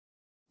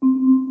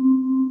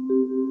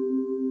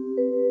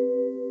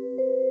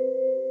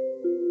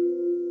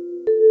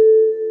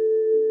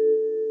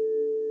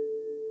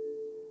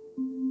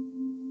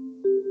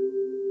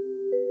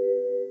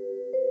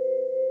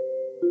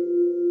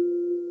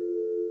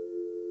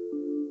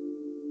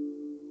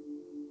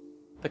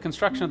The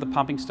construction of the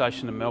pumping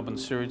station in Melbourne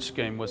sewerage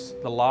scheme was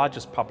the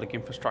largest public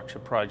infrastructure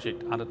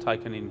project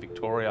undertaken in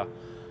Victoria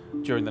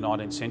during the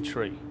 19th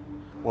century.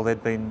 Well,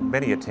 there'd been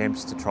many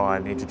attempts to try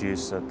and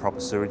introduce a proper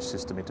sewage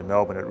system into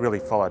Melbourne. It really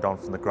followed on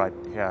from the great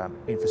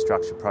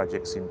infrastructure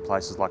projects in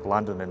places like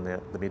London in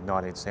the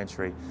mid-19th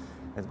century.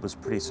 It was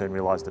pretty soon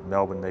realised that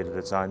Melbourne needed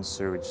its own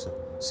sewage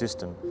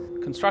system.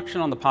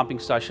 Construction on the pumping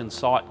station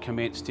site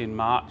commenced in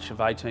March of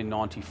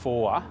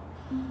 1894,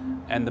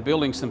 and the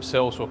buildings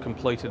themselves were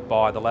completed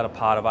by the latter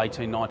part of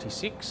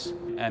 1896,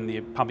 and the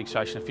pumping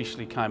station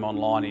officially came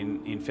online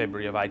in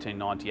February of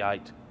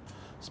 1898.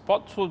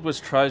 Spotswood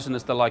was chosen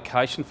as the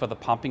location for the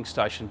pumping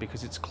station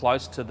because it's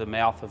close to the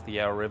mouth of the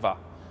Yarra River.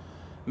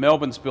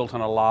 Melbourne's built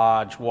on a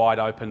large, wide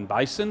open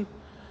basin,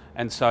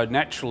 and so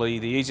naturally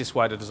the easiest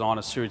way to design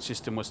a sewage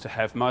system was to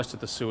have most of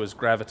the sewers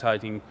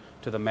gravitating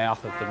to the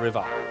mouth of the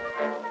river.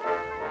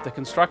 The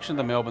construction of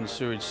the Melbourne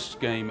sewage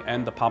scheme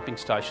and the pumping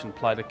station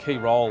played a key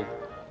role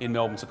in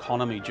Melbourne's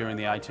economy during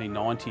the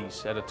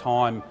 1890s, at a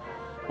time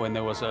when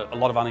there was a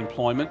lot of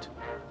unemployment.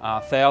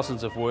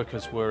 Thousands of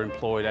workers were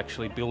employed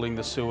actually building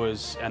the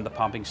sewers and the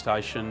pumping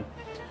station,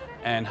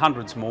 and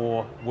hundreds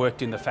more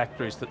worked in the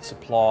factories that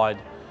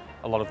supplied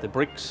a lot of the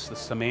bricks, the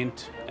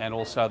cement, and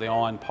also the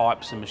iron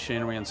pipes and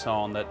machinery and so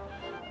on that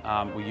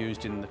were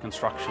used in the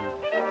construction.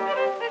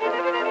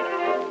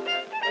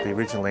 The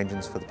original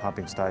engines for the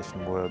pumping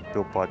station were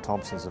built by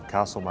Thompson's of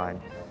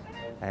Castlemaine,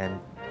 and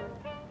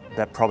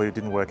that probably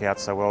didn't work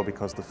out so well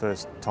because the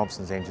first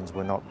Thompson's engines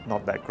were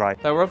not that great.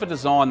 They were of a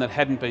design that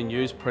hadn't been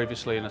used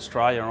previously in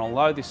Australia, and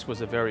although this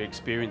was a very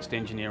experienced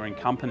engineering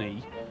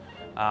company,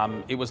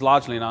 it was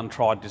largely an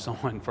untried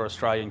design for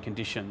Australian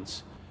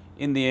conditions.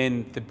 In the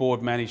end, the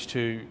board managed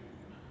to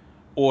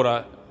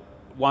order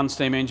one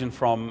steam engine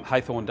from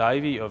Haythorne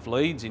Davey of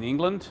Leeds in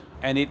England,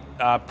 and it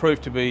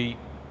proved to be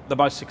the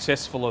most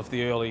successful of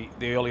the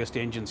earliest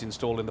engines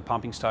installed in the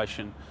pumping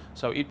station,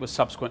 so it was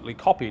subsequently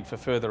copied for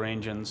further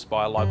engines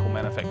by a local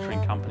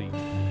manufacturing company.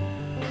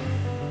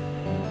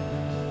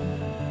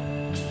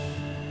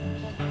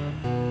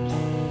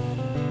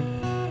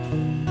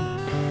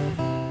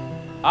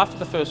 After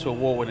the First World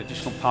War, when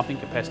additional pumping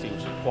capacity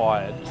was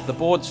required, the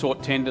board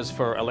sought tenders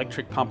for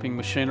electric pumping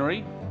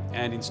machinery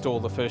and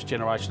installed the first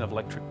generation of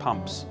electric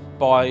pumps.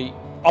 By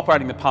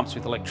operating the pumps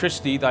with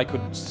electricity, they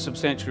could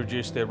substantially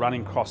reduce their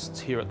running costs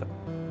here at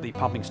the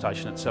pumping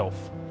station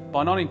itself.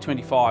 By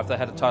 1925, they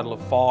had a total of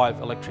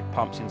 5 electric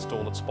pumps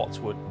installed at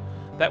Spotswood.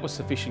 That was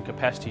sufficient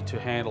capacity to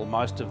handle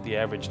most of the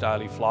average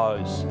daily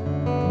flows.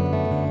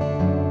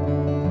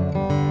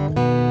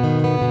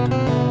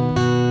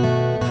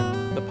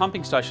 The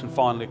pumping station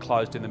finally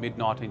closed in the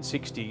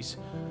mid-1960s,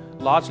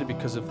 largely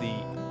because of the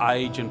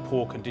age and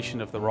poor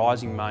condition of the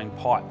rising main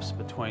pipes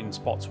between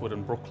Spotswood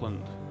and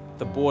Brookland.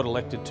 The board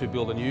elected to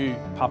build a new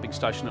pumping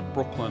station at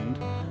Brookland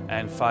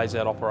and phase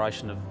out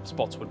operation of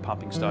Spotswood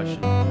Pumping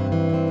Station.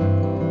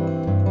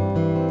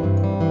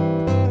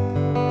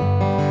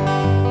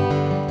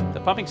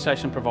 The pumping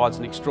station provides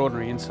an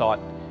extraordinary insight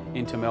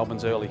into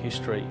Melbourne's early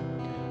history.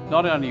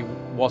 Not only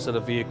was it a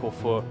vehicle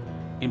for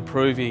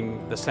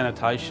improving the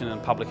sanitation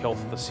and public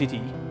health of the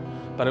city,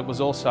 but it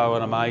was also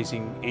an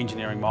amazing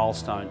engineering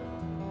milestone.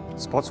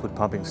 Spotswood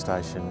Pumping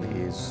Station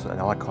is an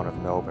icon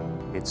of Melbourne.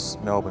 It's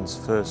Melbourne's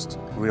first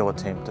real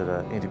attempt at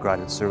an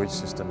integrated sewage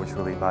system which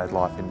really made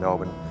life in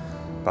Melbourne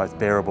both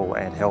bearable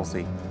and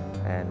healthy.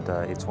 And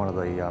it's one of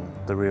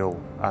the real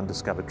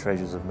undiscovered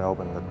treasures of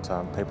Melbourne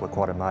that people are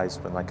quite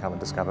amazed when they come and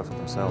discover for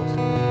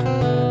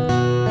themselves.